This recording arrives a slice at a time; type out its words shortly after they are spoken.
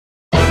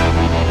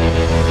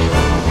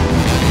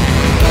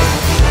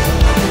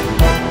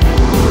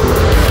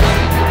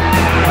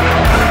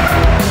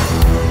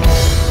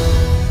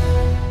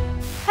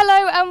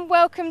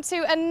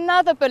welcome to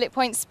another Bullet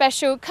Point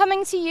special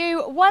coming to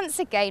you once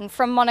again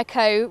from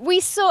Monaco.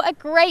 We saw a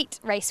great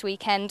race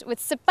weekend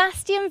with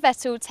Sebastian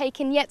Vettel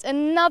taking yet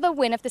another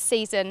win of the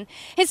season.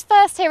 His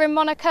first here in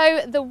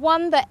Monaco, the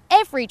one that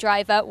every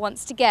driver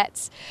wants to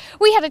get.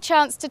 We had a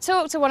chance to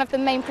talk to one of the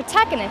main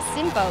protagonists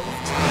involved.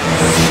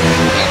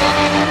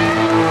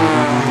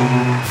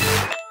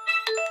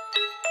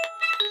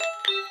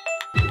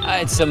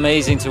 It's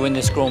amazing to win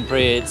this Grand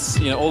Prix. It's,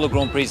 you know, all the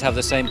Grand Prix have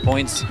the same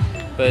points,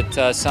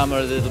 but some are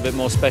a little bit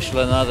more special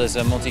than others.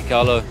 And Monte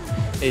Carlo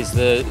is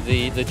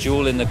the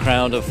jewel in the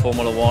crown of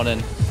Formula One,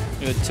 and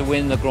you know, to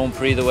win the Grand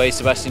Prix the way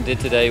Sebastian did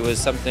today was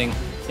something,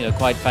 you know,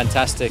 quite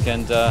fantastic,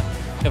 and a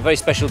very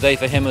special day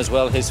for him as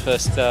well. His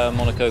first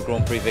Monaco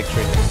Grand Prix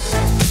victory.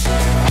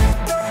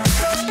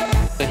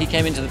 So he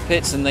came into the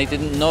pits and they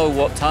didn't know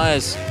what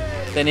tyres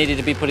they needed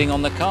to be putting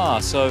on the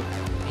car, so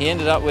he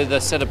ended up with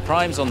a set of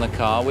primes on the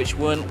car which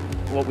weren't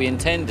what we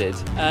intended,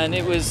 and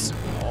it was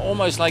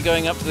almost like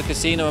going up to the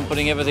casino and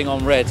putting everything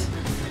on red,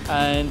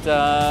 and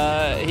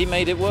he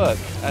made it work.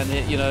 And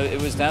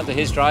it was down to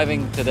his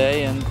driving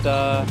today, and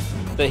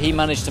that he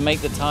managed to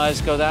make the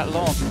tyres go that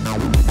long.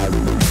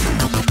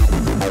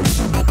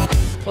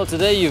 Well,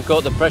 today you've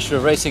got the pressure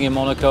of racing in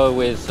Monaco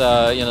with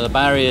the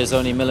barriers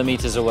only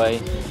millimeters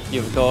away.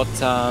 You've got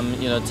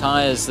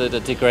tyres that are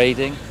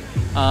degrading.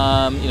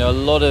 A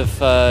lot of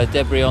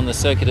debris on the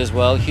circuit as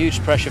well,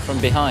 huge pressure from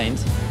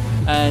behind,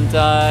 and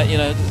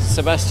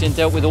Sebastian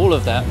dealt with all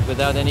of that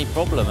without any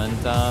problem,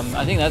 and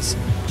I think that's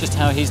just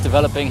how he's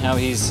developing, how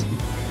he's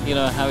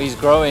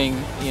growing,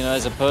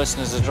 as a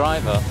person, as a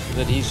driver,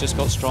 that he's just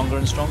got stronger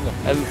and stronger.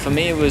 And for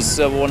me, it was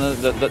one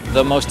of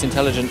the most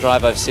intelligent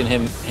drive I've seen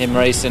him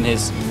race in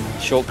his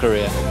short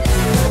career.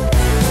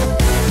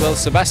 Well,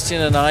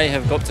 Sebastian and I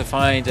have got to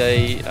find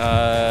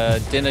a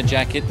dinner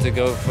jacket to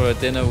go for a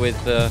dinner with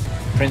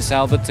Prince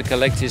Albert to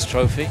collect his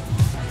trophy,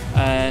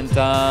 and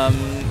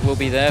we'll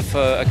be there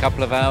for a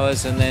couple of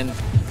hours, and then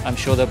I'm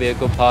sure there'll be a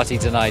good party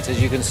tonight.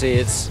 As you can see,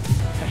 it's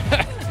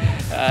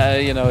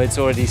it's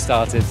already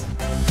started.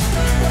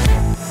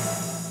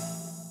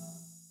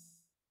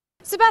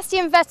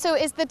 Sebastian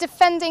Vettel is the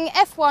defending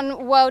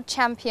F1 world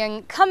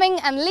champion, coming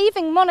and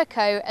leaving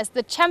Monaco as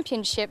the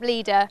championship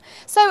leader.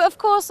 So of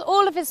course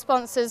all of his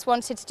sponsors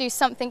wanted to do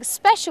something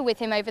special with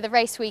him over the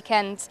race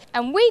weekend,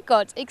 and we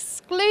got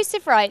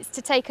exclusive rights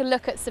to take a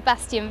look at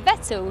Sebastian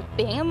Vettel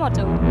being a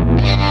model.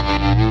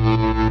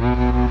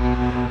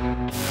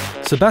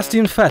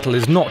 Sebastian Vettel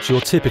is not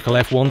your typical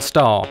F1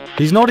 star.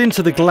 He's not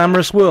into the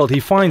glamorous world he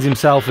finds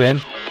himself in,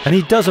 and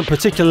he doesn't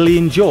particularly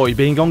enjoy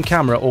being on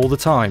camera all the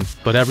time.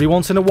 But every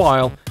once in a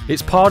while,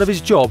 it's part of his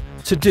job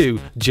to do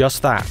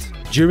just that.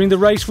 During the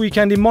race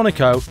weekend in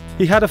Monaco,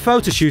 he had a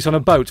photo shoot on a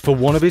boat for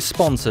one of his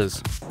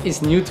sponsors.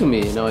 It's new to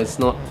me, it's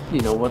not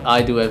what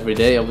I do every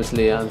day.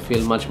 Obviously I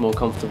feel much more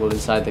comfortable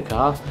inside the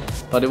car,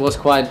 but it was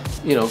quite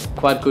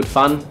good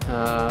fun.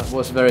 It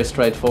was very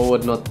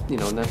straightforward, not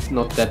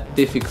that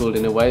difficult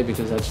in a way,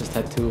 because I just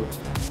had to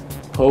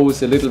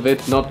pose a little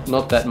bit,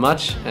 not that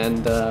much,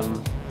 and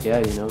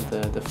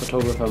the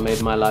photographer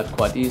made my life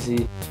quite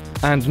easy.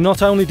 And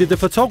not only did the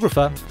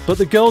photographer, but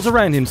the girls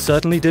around him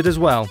certainly did as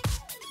well.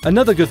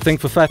 Another good thing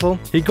for Vettel,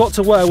 he got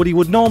to wear what he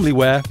would normally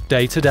wear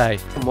day to day.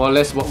 More or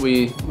less what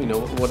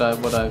what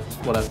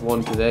I've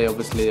worn today.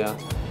 Obviously,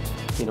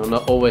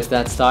 not always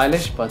that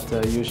stylish, but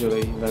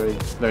usually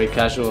very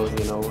casual.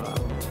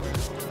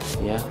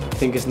 I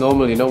think it's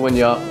normal. When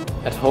you're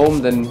at home,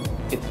 then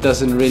it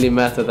doesn't really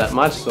matter that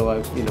much.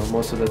 So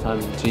most of the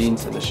time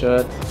jeans and a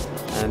shirt,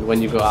 and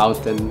when you go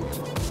out, then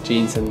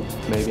jeans and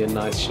maybe a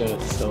nice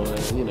shirt. So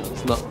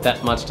it's not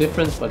that much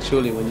difference. But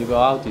surely when you go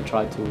out, you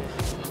try to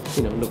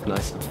look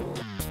nicer.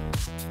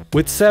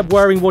 With Seb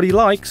wearing what he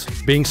likes,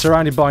 being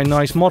surrounded by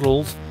nice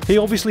models, he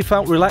obviously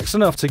felt relaxed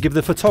enough to give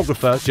the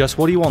photographer just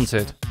what he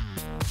wanted.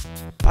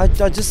 I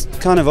just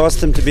kind of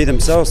asked them to be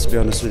themselves, to be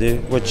honest with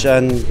you,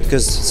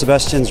 because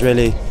Sebastian's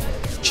really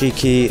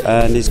cheeky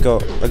and he's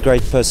got a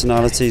great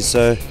personality,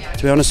 so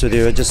to be honest with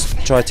you, I just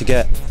tried to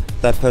get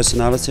that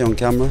personality on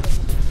camera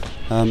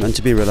and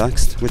to be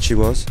relaxed, which he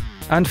was.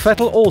 And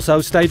Vettel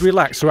also stayed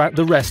relaxed throughout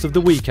the rest of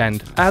the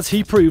weekend, as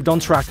he proved on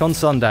track on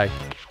Sunday.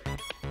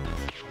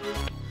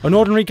 An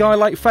ordinary guy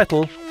like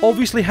Vettel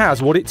obviously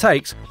has what it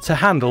takes to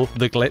handle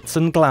the glitz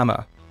and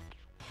glamour.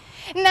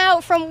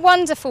 Now from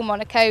wonderful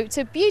Monaco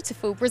to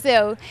beautiful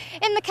Brazil.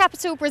 In the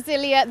capital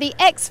Brasilia, the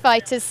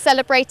X-Fighters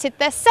celebrated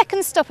their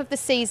second stop of the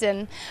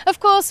season. Of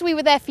course, we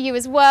were there for you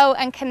as well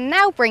and can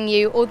now bring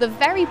you all the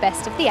very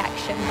best of the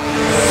action.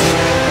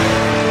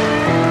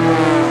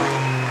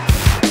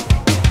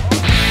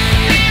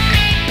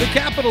 The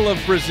capital of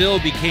Brazil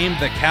became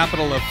the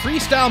capital of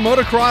freestyle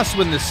motocross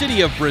when the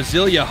city of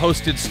Brasilia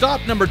hosted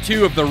stop number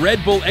 2 of the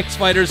Red Bull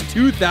X-Fighters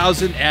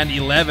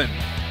 2011.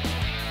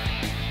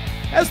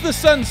 As the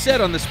sun set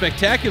on the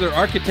spectacular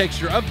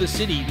architecture of the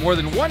city, more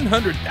than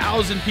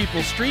 100,000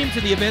 people streamed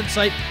to the event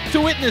site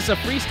to witness a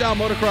freestyle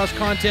motocross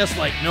contest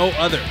like no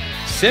other.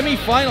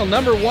 Semi-final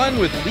number 1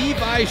 with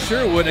Levi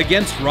Sherwood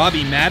against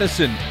Robbie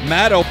Madison.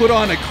 Maddo put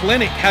on a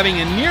clinic, having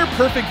a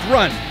near-perfect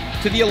run,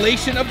 To the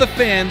elation of the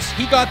fans,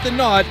 he got the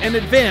nod and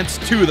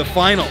advanced to the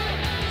final.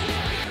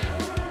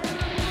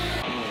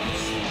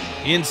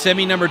 In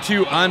semi number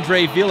 2,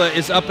 Andre Villa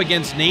is up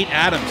against Nate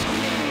Adams.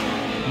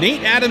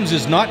 Nate Adams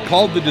is not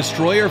called the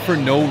Destroyer for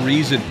no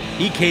reason.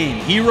 He came,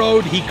 he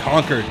rode, he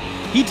conquered.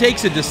 He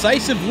takes a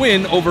decisive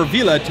win over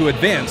Villa to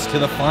advance to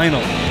the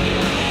final.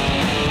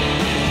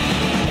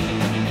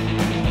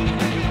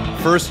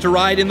 First to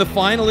ride in the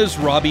final is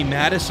Robbie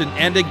Madison,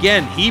 and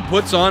again, he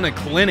puts on a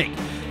clinic.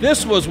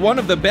 This was one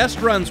of the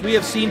best runs we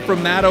have seen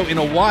from Maddo in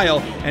a while,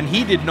 and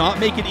he did not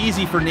make it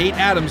easy for Nate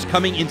Adams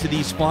coming into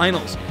these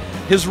finals.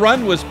 His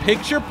run was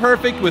picture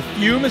perfect with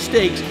few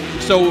mistakes,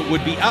 so it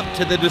would be up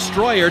to the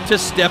Destroyer to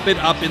step it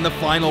up in the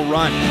final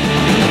run.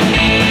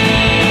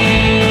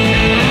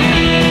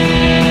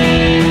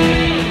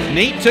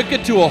 Nate took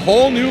it to a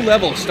whole new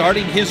level,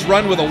 starting his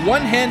run with a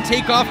one-hand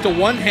takeoff to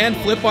one-hand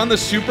flip on the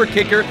super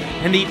kicker,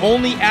 and he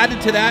only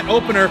added to that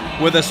opener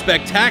with a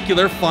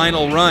spectacular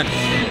final run.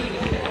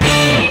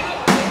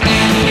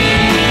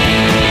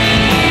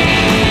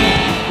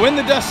 When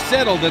the dust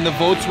settled and the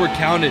votes were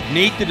counted,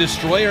 Nate the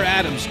Destroyer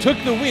Adams took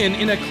the win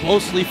in a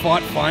closely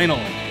fought final.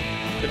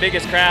 The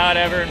biggest crowd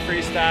ever in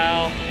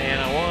freestyle,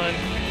 and I won.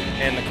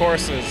 And the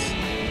course was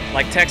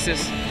like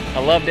Texas. I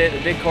loved it.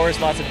 A big course,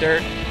 lots of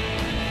dirt.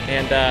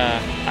 And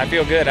I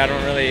feel good. I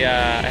don't really,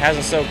 it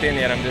hasn't soaked in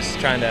yet. I'm just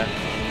trying to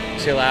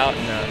chill out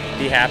and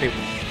be happy.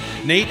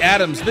 Nate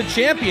Adams, the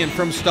champion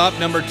from stop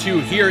number 2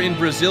 here in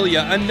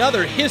Brasilia,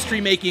 another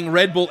history-making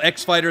Red Bull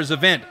X-Fighters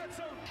event.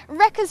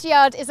 Wreckers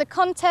Yard is a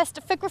contest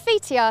for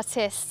graffiti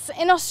artists.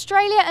 In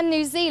Australia and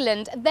New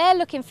Zealand, they're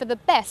looking for the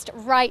best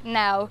right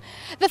now.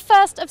 The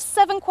first of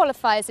 7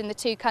 qualifiers in the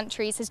 2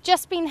 countries has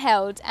just been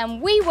held,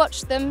 and we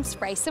watched them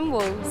spray some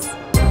walls.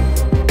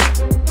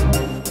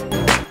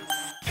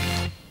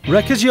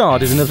 Wreckers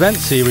Yard is an event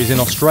series in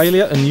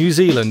Australia and New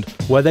Zealand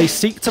where they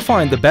seek to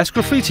find the best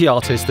graffiti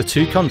artists the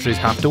 2 countries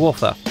have to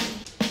offer.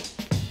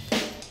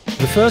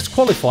 The first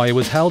qualifier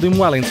was held in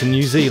Wellington,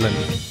 New Zealand.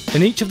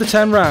 In each of the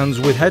 10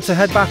 rounds with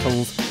head-to-head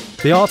battles,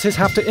 the artists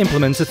have to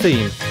implement a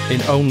theme in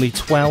only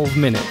 12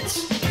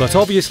 minutes. But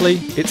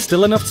obviously, it's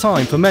still enough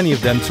time for many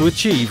of them to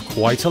achieve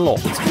quite a lot.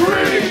 3, 2,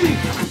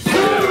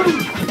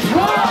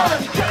 1!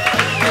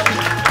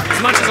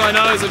 As much as I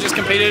know, as I've just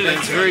competed, and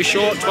it's very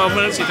short, 12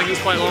 minutes, you think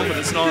it's quite long, but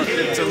it's not.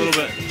 It's a little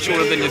bit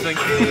shorter than you think.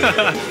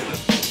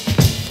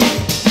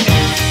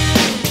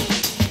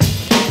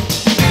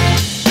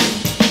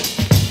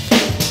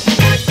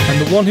 And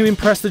the one who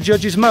impressed the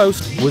judges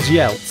most was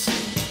Yeltz.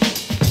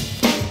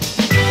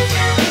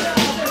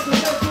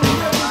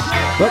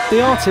 But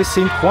the artist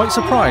seemed quite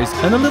surprised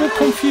and a little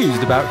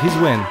confused about his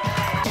win.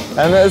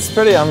 And it's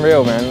pretty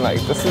unreal, man. Like,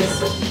 this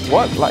is,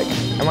 what? Like,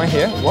 am I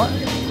here? What?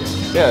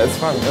 Yeah, it's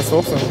fun. It's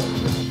awesome.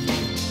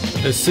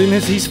 As soon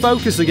as he's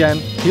focused again,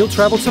 he'll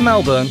travel to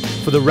Melbourne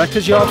for the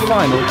Wreckers Yard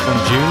final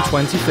on June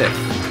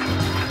 25th.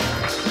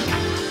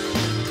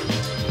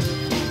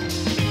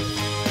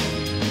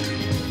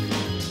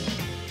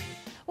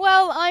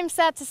 Well, I'm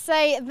sad to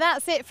say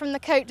that's it from the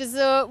Côte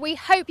d'Azur. We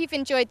hope you've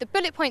enjoyed the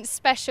Bullet Point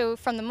special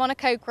from the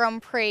Monaco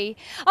Grand Prix.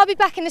 I'll be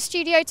back in the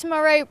studio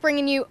tomorrow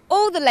bringing you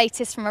all the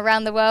latest from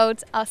around the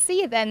world. I'll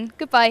see you then.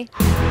 Goodbye.